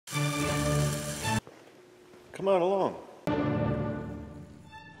Come on along.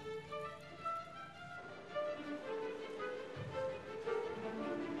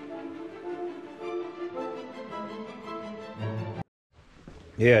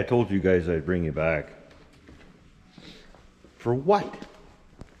 Yeah, I told you guys I'd bring you back. For what?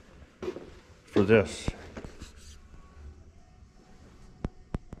 For this.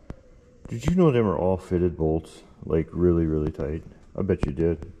 Did you know them are all fitted bolts? Like really, really tight? I bet you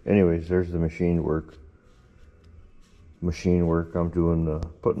did. Anyways, there's the machine work. I'm doing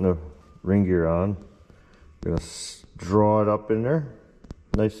putting the ring gear on. Gonna draw it up in there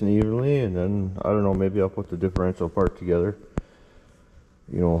nice and evenly, and then I don't know, maybe I'll put the differential part together.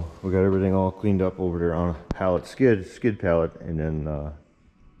 You know, we got everything all cleaned up over there on a pallet, skid pallet, and then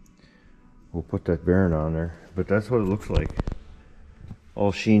we'll put that bearing on there. But that's what it looks like,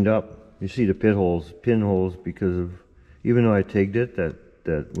 all sheened up. You see the pinholes, because of, even though I tagged it,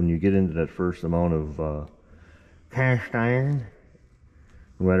 that when you get into that first amount of cast iron,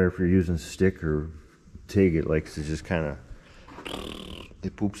 no matter if you're using stick or TIG, it likes to just kind of,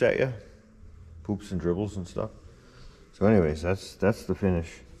 it poops at you, poops and dribbles and stuff. So anyways, that's the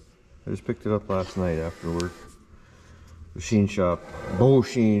finish. I just picked it up last night after work. Machine shop,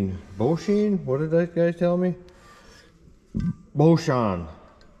 Beauchene, what did that guy tell me? Beauchene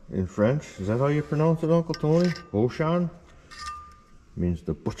in French. Is that how you pronounce it, Uncle Tony? Beauchene means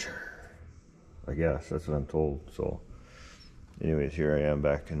the butcher, I guess. That's what I'm told. So anyways, here I am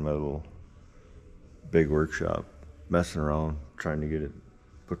back in my little big workshop, messing around, trying to get it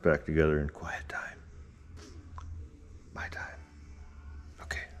put back together in quiet time. My time.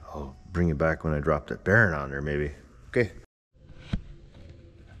 Okay, I'll bring it back when I drop that bearing on there, maybe. Okay.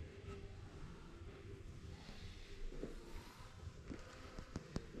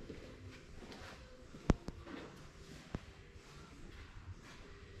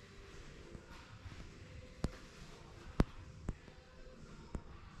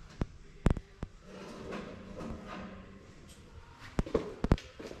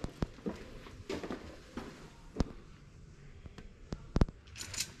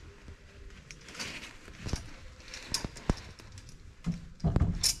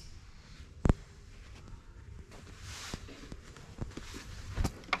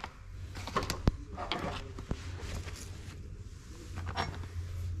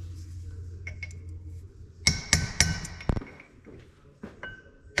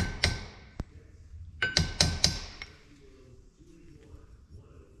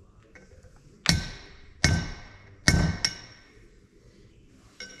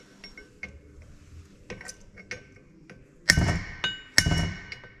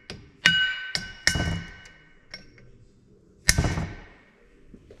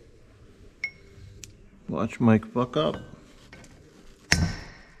 Watch Mike fuck up.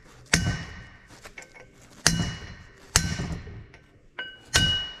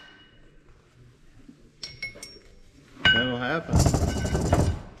 That'll happen.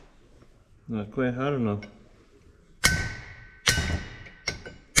 Not quite hot enough.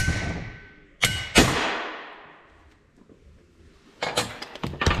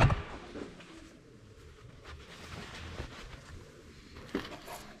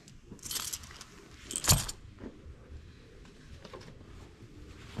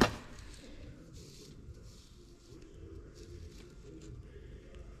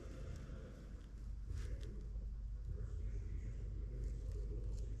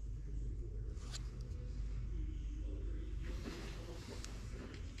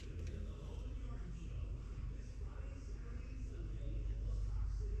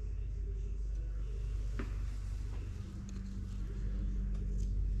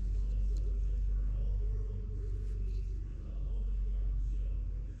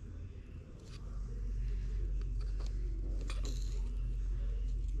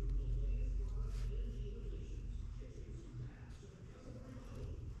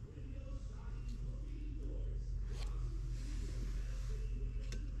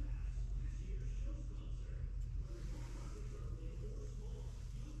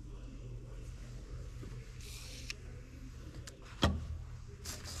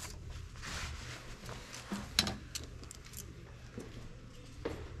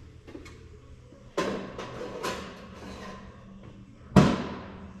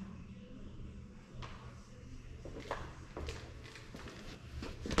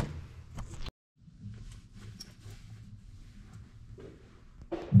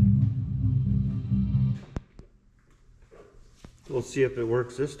 We'll see if it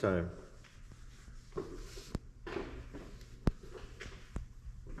works this time.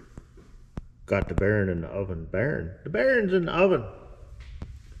 Got the bearing in the oven. The bearing's in the oven.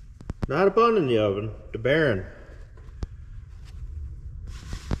 Not a bun in the oven. The Baron.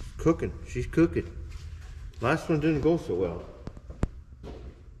 Cooking. She's cooking. Last one didn't go so well.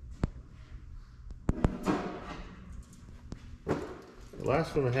 The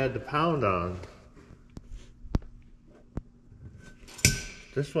last one I had to pound on.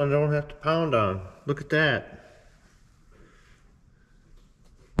 This one I don't have to pound on. Look at that.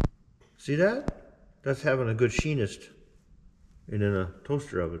 See that? That's having a good sheenist and in a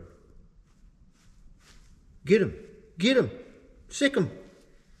toaster oven. Get him. Get him. Sick him.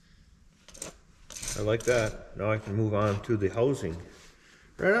 I like that. Now I can move on to the housing.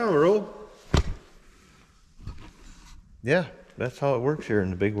 Right on, Ro. Yeah, that's how it works here in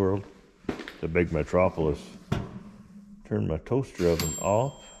the big world. The big metropolis. Turn my toaster oven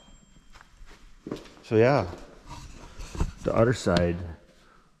off. So yeah, the other side,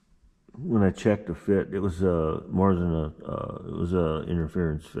 when I checked the fit, it was more than it was a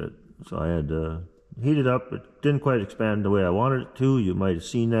interference fit. So I had to heat it up. It didn't quite expand the way I wanted it to. You might have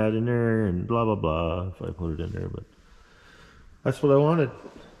seen that in there and blah blah blah if I put it in there, but that's what I wanted.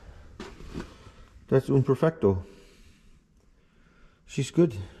 That's un perfecto. She's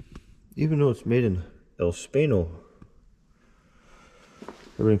good, even though it's made in El Spano.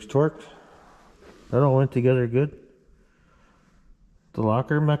 Everything's torqued. That all went together good. The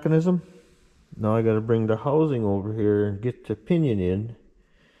locker mechanism. Now I got to bring the housing over here and get the pinion in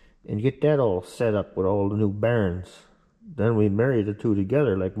and get that all set up with all the new bearings. Then we marry the two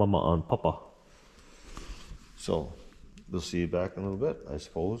together like Mama and Papa. So we'll see you back in a little bit, I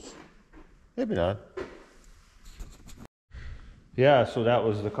suppose. Maybe not. Yeah, so that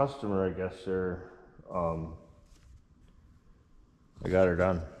was the customer, I guess. I got her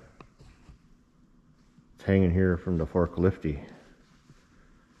done. It's hanging here from the forklifty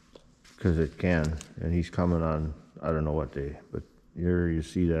because it can, and he's coming on I don't know what day, but here you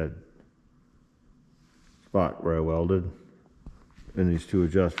see that spot where I welded, and these two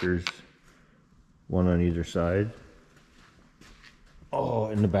adjusters, one on either side. Oh,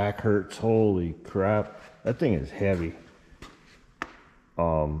 and the back hurts. Holy crap, that thing is heavy.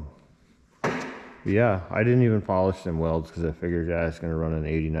 Yeah, I didn't even polish them welds because I figured it's going to run an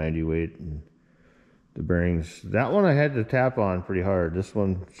 80-90 weight. And the bearings, that one I had to tap on pretty hard. This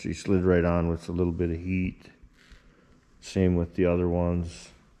one, she slid right on with a little bit of heat. Same with the other ones.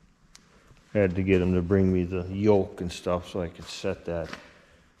 I had to get them to bring me the yoke and stuff so I could set that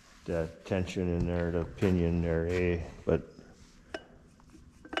tension in there, the pinion there, But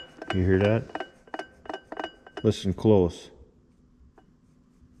you hear that? Listen close.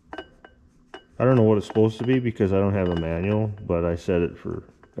 I don't know what it's supposed to be because I don't have a manual, but I set it for,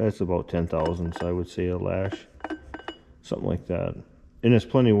 that's about 10 thousandths, I would say, a lash. Something like that. And it's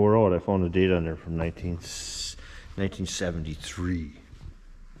plenty wore out. I found the date on there from 1973.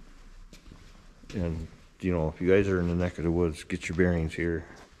 And, you know, if you guys are in the neck of the woods, get your bearings here.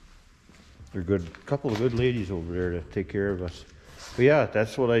 They're good. A couple of good ladies over there to take care of us. But yeah,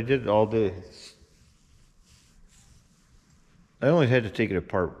 that's what I did all day. I only had to take it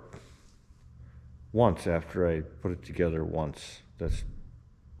apart once after I put it together once. That's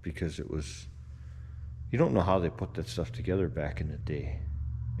because it was, you don't know how they put that stuff together back in the day.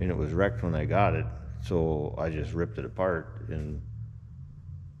 And it was wrecked when I got it, so I just ripped it apart. And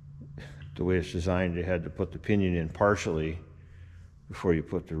the way it's designed, you had to put the pinion in partially before you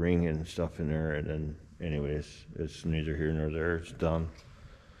put the ring and stuff in there. And then anyways, it's neither here nor there, it's done.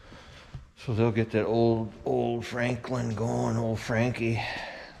 So they'll get that old Franklin going, old Frankie.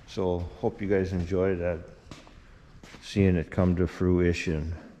 So hope you guys enjoy that, seeing it come to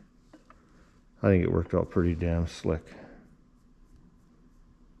fruition. I think it worked out pretty damn slick.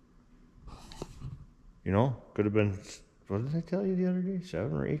 You know, could have been, what did I tell you the other day?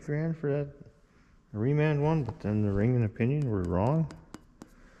 7 or 8 grand for that remand one, but then the ring and the pinion were wrong.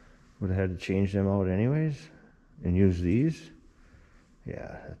 Would have had to change them out anyways and use these.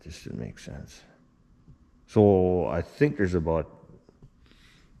 Yeah, that just didn't make sense. So I think there's about,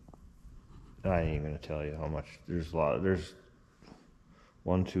 I ain't even gonna tell you how much. There's a lot. There's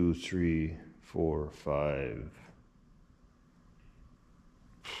 1, 2, 3, 4, 5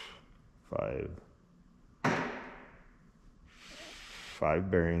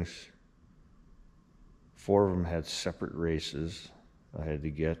 bearings. 4 of them had separate races I had to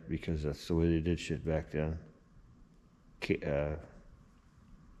get because that's the way they did shit back then.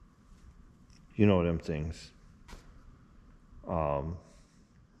 You know them things.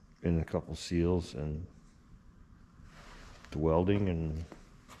 And a couple seals and the welding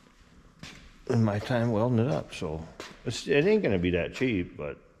and my time welding it up. So it ain't gonna be that cheap,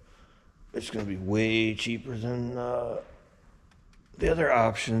 but it's gonna be way cheaper than the other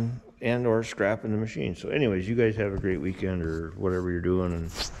option, and or scrapping the machine. So anyways, you guys have a great weekend or whatever you're doing,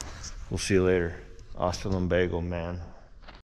 and we'll see you later. Hasta lumbago, man.